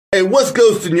Hey, what's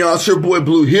ghosting, y'all? It's your boy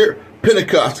Blue here.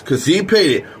 Pentecost, because he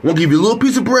paid it. We'll give you a little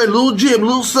piece of bread, a little gym, a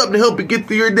little something to help you get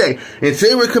through your day. And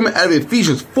today we're coming out of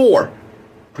Ephesians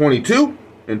 4:22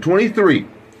 and 23.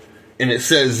 And it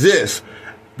says this,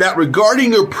 that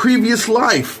regarding your previous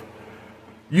life,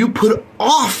 you put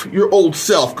off your old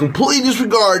self, completely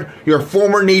disregard your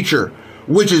former nature,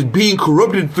 which is being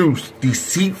corrupted through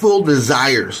deceitful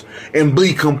desires, and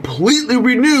be completely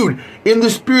renewed in the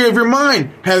spirit of your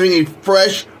mind, having a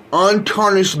fresh,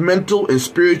 untarnished mental and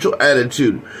spiritual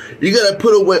attitude. You got to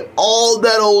put away all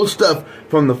that old stuff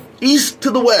from the east to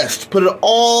the west. Put it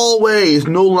all away. It's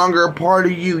no longer a part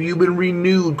of you. You've been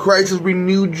renewed. Christ has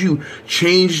renewed you,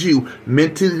 changed you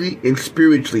mentally and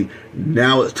spiritually.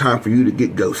 Now it's time for you to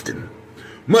get ghosted.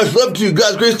 Much love to you.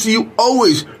 God's grace to you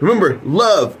always. Remember,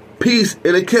 love, peace,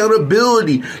 and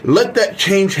accountability. Let that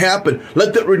change happen.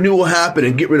 Let that renewal happen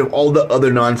and get rid of all the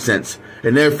other nonsense.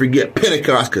 And never forget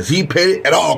Pentecost, because he paid it at all.